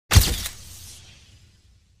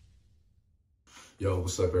Yo,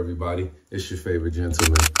 what's up, everybody? It's your favorite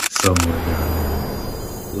gentleman, somewhere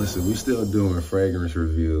down here. Listen, we still doing fragrance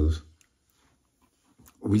reviews.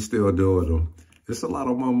 We still doing them. It's a lot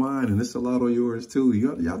on my mind, and it's a lot on yours, too.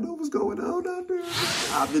 Y'all know what's going on out there.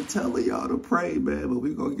 I've been telling y'all to pray, man, but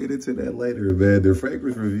we're going to get into that later, man. The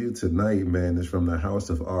fragrance review tonight, man, is from the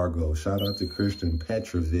House of ARGOS. Shout out to Cupid and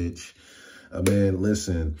Phyche. Man,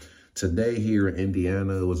 listen. Today here in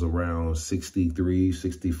Indiana, it was around 63,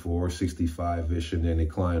 64, 65-ish, and then it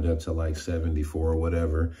climbed up to like 74 or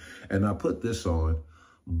whatever. And I put this on,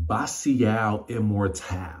 Bacio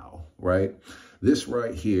Immortale, right? This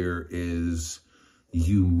right here is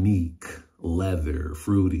unique, leather,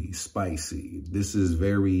 fruity, spicy. This is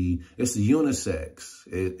it's unisex.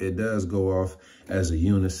 It does go off as a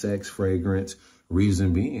unisex fragrance,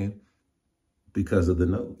 reason being because of the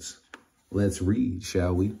notes. Let's read,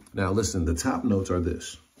 shall we? Now, listen, the top notes are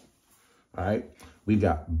this, all right? We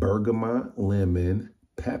got bergamot, lemon,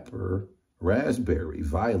 pepper, raspberry,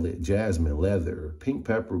 violet, jasmine, leather, pink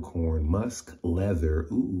peppercorn, musk, leather,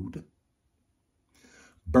 oud,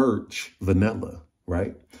 birch, vanilla,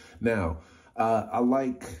 right? Now, I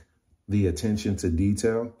like the attention to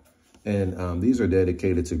detail, and these are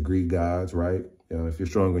dedicated to Greek gods, right? If you're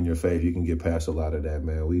strong in your faith, you can get past a lot of that,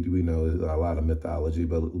 man. We know a lot of mythology,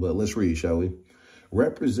 but let's read, shall we?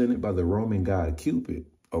 Represented by the Roman god Cupid,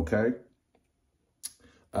 okay?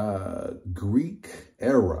 Greek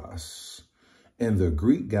Eros, and the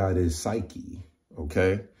Greek god is Psyche,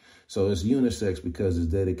 okay? So it's unisex because it's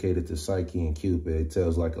dedicated to Psyche and Cupid. It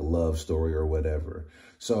tells like a love story or whatever.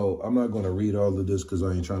 So I'm not going to read all of this because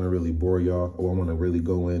I ain't trying to really bore y'all. I want to really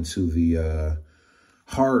go into the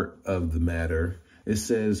heart of the matter. It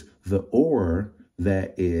says the aura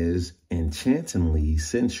that is enchantingly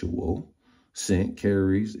sensual, scent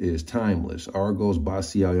carries is timeless. ARGOS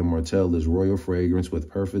Bacio Immortale is royal fragrance with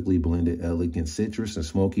perfectly blended elegant citrus and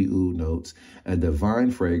smoky oud notes, a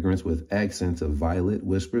divine fragrance with accents of violet,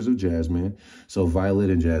 whispers of jasmine. So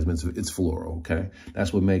violet and jasmine, it's floral, okay?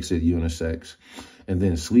 That's what makes it unisex. And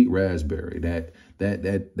then sweet raspberry,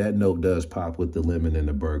 that note does pop with the lemon and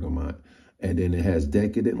the bergamot. And then it has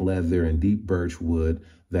decadent leather and deep birch wood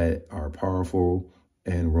that are powerful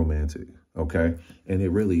and romantic, okay? And it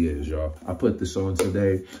really is, y'all. I put this on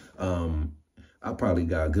today. I probably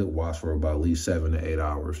got a good wash for about at least 7 to 8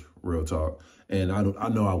 hours, real talk. And I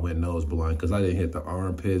know I went nose blind because I didn't hit the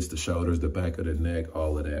armpits, the shoulders, the back of the neck,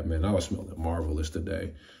 all of that, man. I was smelling marvelous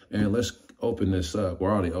today. And let's open this up. We're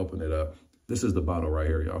already opening it up. This is the bottle right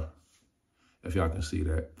here, y'all, if y'all can see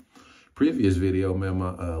that. Previous video, man,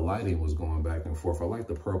 my lighting was going back and forth. I like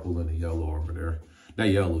the purple and the yellow over there. That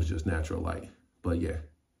yellow is just natural light. But yeah,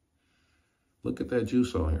 look at that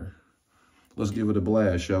juice on here. Let's give it a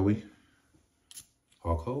blast, shall we?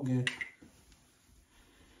 Hulk Hogan.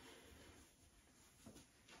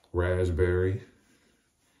 Raspberry.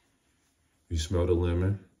 You smell the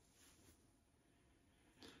lemon.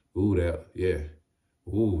 Ooh, yeah.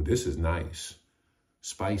 Ooh, this is nice.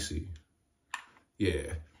 Spicy.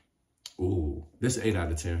 Yeah. Ooh, this is 8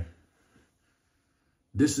 out of 10.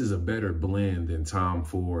 This is a better blend than Tom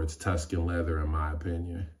Ford's Tuscan Leather, in my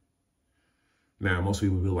opinion. Now, most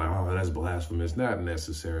people be like, oh, that's blasphemous. Not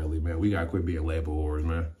necessarily, man. We got to quit being label whores,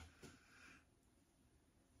 man.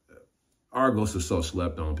 ARGOS is so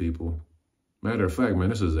slept on, people. Matter of fact, man,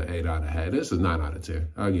 this is an 8 out of 10. This is 9 out of 10.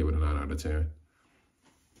 I'll give it a 9 out of 10.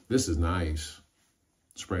 This is nice.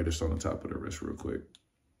 Spray this on the top of the wrist real quick.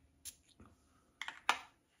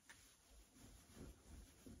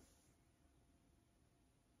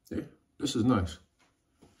 Yeah, this is nice.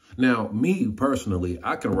 Now, me personally,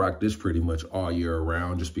 I can rock this pretty much all year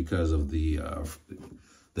around just because of the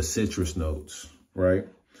citrus notes, right?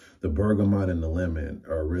 The bergamot and the lemon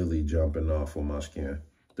are really jumping off on my skin.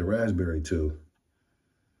 The raspberry too.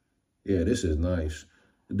 Yeah, this is nice.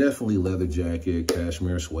 Definitely leather jacket,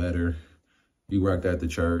 cashmere sweater. You rock that to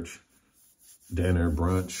church, dinner,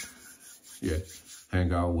 brunch. Yeah,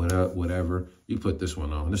 hang out, whatever. You put this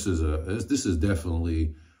one on. This is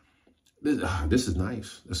definitely. This is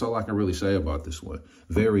nice. That's all I can really say about this one.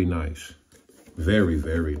 Very nice. Very,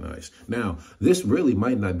 very nice. Now, this really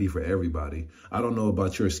might not be for everybody. I don't know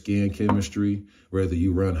about your skin chemistry, whether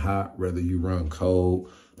you run hot, whether you run cold.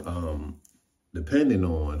 Depending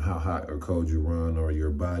on how hot or cold you run or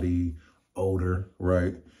your body odor,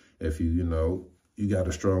 right? If you got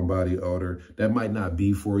a strong body odor, that might not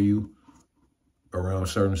be for you around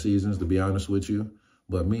certain seasons, to be honest with you.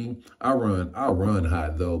 But me, I'll run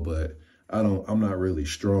hot though, but I'm not really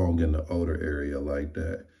strong in the odor area like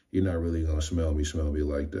that. You're not really gonna smell me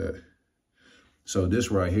like that. So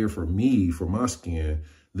this right here for me, for my skin,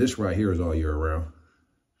 this right here is all year round.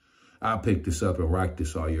 I'll pick this up and rock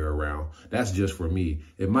this all year around. That's just for me.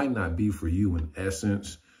 It might not be for you in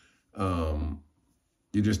essence.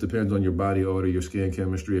 It just depends on your body odor, your skin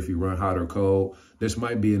chemistry, if you run hot or cold. This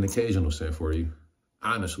might be an occasional scent for you,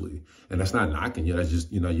 honestly. And that's not knocking you. That's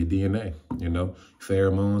just, your DNA,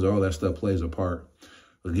 pheromones, all that stuff plays a part.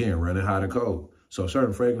 Again, running hot and cold. So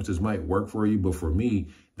certain fragrances might work for you, but for me,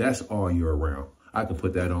 that's all year round. I can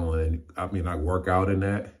put that on, and I work out in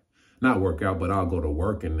that. Not work out, but I'll go to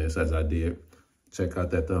work in this as I did. Check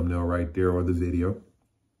out that thumbnail right there or the video.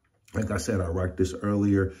 Like I said, I rocked this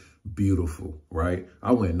earlier. Beautiful, right?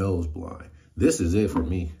 I went nose blind. This is it for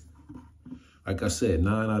me. Like I said,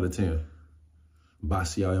 9 out of 10.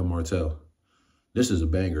 Bacio Immortale. This is a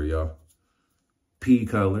banger, y'all. Pea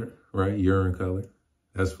color, right? Urine color.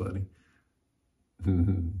 That's funny.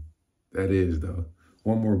 That is, though.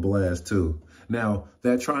 One more blast, too. Now,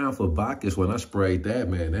 that Triumph of Bacchus, when I sprayed that,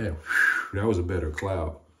 man, that was a better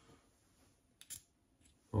cloud.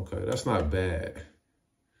 Okay, that's not bad.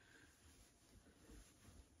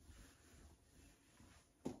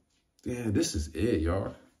 Yeah, this is it,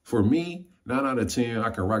 y'all. For me, 9 out of 10, I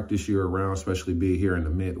can rock this year around, especially being here in the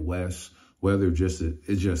Midwest. Weather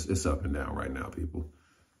it's up and down right now, people.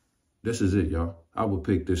 This is it, y'all. I would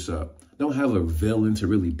pick this up. Don't have a villain to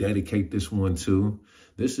really dedicate this one to.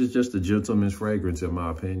 This is just a gentleman's fragrance, in my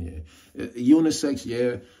opinion. Unisex,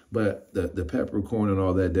 yeah, but the peppercorn and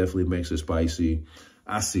all that definitely makes it spicy.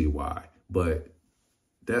 I see why, but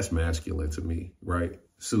that's masculine to me, right?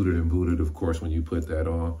 Suited and booted, of course, when you put that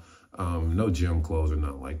on. No gym clothes or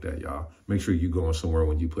nothing like that, y'all. Make sure you're going somewhere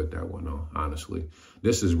when you put that one on, honestly.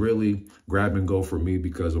 This is really grab and go for me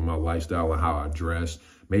because of my lifestyle and how I dress.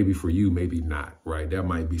 Maybe for you, maybe not, right? That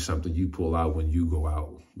might be something you pull out when you go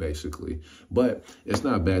out, basically. But it's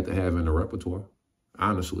not bad to have in the repertoire,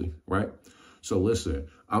 honestly, right? So listen,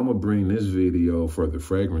 I'm going to bring this video for the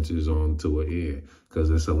fragrances on to an end because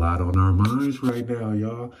it's a lot on our minds right now,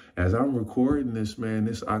 y'all. As I'm recording this, man,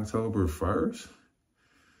 this October 1st,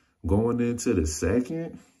 going into the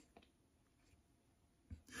 2nd,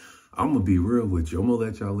 I'm going to be real with you. I'm going to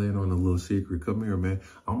let y'all in on a little secret. Come here, man.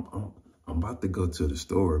 I'm about to go to the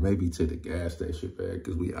store, maybe to the gas station, man,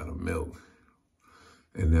 because we out of milk.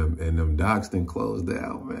 And them docks done closed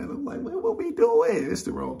down, man. I'm like, man, what we doing? It's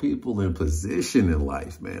the wrong people in position in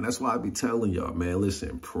life, man. That's why I be telling y'all, man,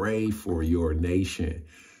 listen, pray for your nation.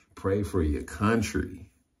 Pray for your country.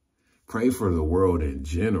 Pray for the world in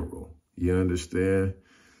general. You understand?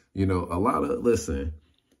 A lot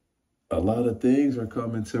of things are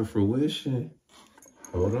coming to fruition.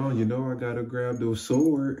 Hold on, I got to grab the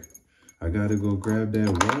sword. I got to go grab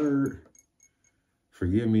that word.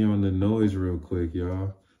 Forgive me on the noise real quick,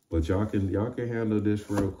 y'all. But y'all can handle this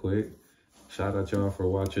real quick. Shout out y'all for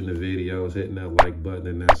watching the videos, hitting that like button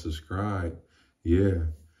and that subscribe. Yeah.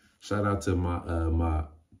 Shout out to my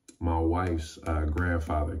wife's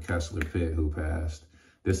grandfather, Kessler Pitt, who passed.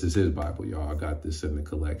 This is his Bible, y'all. I got this in the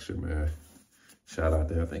collection, man. Shout out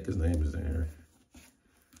there. I think his name is there.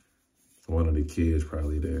 One of the kids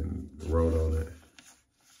probably didn't wrote on it.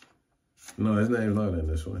 No, his name's not in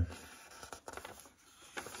this one.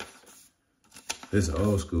 It's an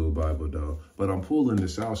old school Bible, though. But I'm pulling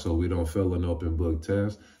this out so we don't fail an open book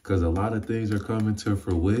test because a lot of things are coming to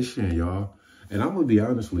fruition, y'all. And I'm going to be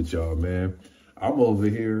honest with y'all, man. I'm over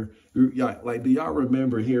here. Like, do y'all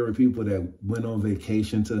remember hearing people that went on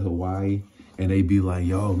vacation to Hawaii and they be like,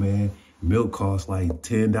 yo, man, milk costs like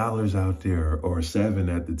 $10 out there or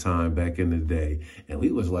 $7 at the time back in the day. And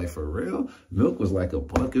we was like, for real? Milk was like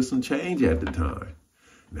 $1 and some change at the time.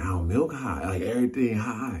 Now milk high, like everything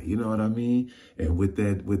high, you know what I mean? And with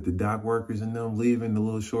the dock workers and them leaving, the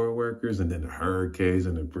little shore workers, and then the hurricanes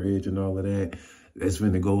and the bridge and all of that, it's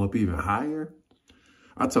going to go up even higher.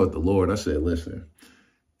 I told the Lord, I said, listen,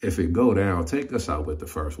 if it go down, take us out with the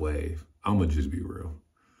first wave. I'm going to just be real.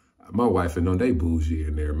 My wife and them, they bougie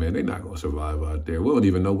in there, man. They not going to survive out there. We don't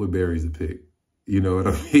even know what berries to pick. You know what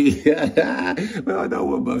I mean? We don't know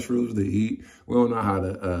what mushrooms to eat. We don't know how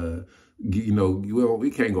to,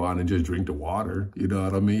 we can't go out and just drink the water. You know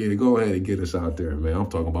what I mean? Yeah, go ahead and get us out there, man. I'm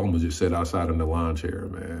talking about, I'm going to just sit outside in the lawn chair,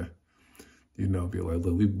 man. Be like,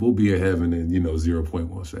 look, we'll be in heaven in,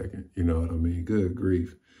 0.1 second. You know what I mean? Good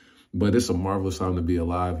grief. But it's a marvelous time to be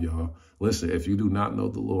alive, y'all. Listen, if you do not know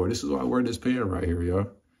the Lord, this is why I wear this pen right here,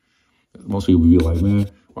 y'all. Most people be like,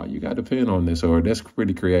 man, why you got the pen on this? Or that's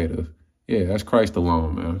pretty creative. Yeah, that's Christ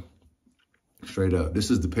alone, man. Straight up.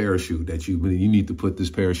 This is the parachute that you need to put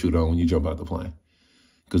this parachute on when you jump out the plane.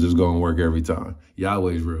 Because it's going to work every time.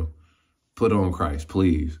 Yahweh's real. Put on Christ,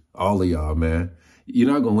 please. All of y'all, man.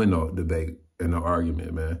 You're not going to win no debate and no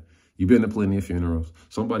argument, man. You've been to plenty of funerals.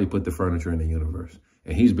 Somebody put the furniture in the universe.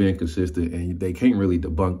 And he's been consistent, and they can't really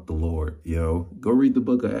debunk the Lord, you know. Go read the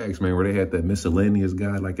book of Acts, man, where they had that miscellaneous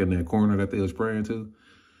guy like in that corner that they was praying to.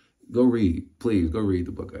 Go read, please, go read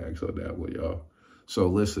the book of Acts on that one, y'all. So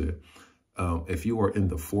listen, if you are in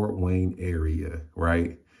the Fort Wayne area,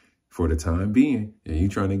 right, for the time being, and you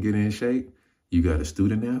trying to get in shape, you got a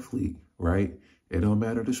student athlete, right? It don't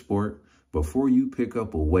matter the sport. Before you pick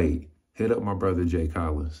up a weight, hit up my brother Jay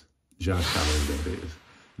Collins, Josh Collins, that is.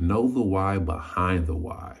 Know the why behind the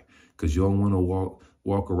why, because you don't want to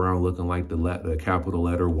walk around looking like the capital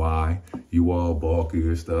letter Y. You all bulky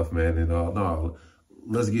and stuff, man, and all. No,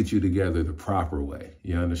 let's get you together the proper way.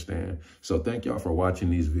 You understand? So thank y'all for watching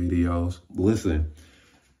these videos. Listen,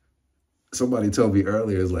 somebody told me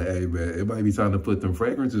earlier, it's like, hey, man, it might be time to put them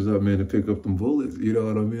fragrances up, man, to pick up them bullets. You know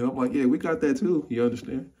what I mean? I'm like, yeah, we got that too. You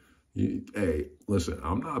understand? Hey, listen,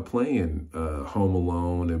 I'm not playing Home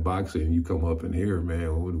Alone and boxing. You come up in here,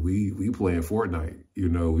 man. We playing Fortnite. You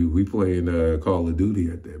know, we playing Call of Duty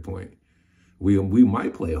at that point. We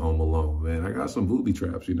might play Home Alone, man. I got some booby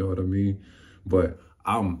traps. You know what I mean? But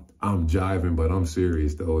I'm jiving, but I'm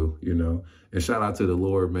serious though. You know. And shout out to the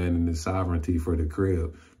Lord, man, and the sovereignty for the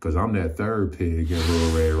crib, because I'm that third pig in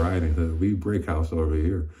Little Red Riding Hood. We brick house over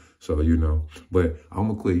here, so you know. But I'm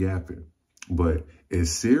gonna quit yapping. But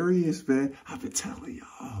it's serious, man. I've been telling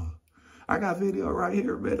y'all. I got video right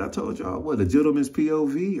here, man. I told y'all, what, a gentleman's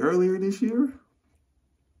POV earlier this year?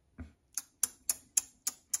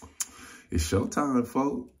 It's showtime,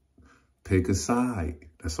 folks. Pick a side.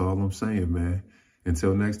 That's all I'm saying, man.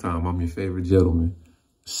 Until next time, I'm your favorite gentleman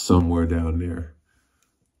somewhere down there.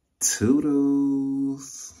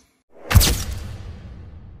 Toodles.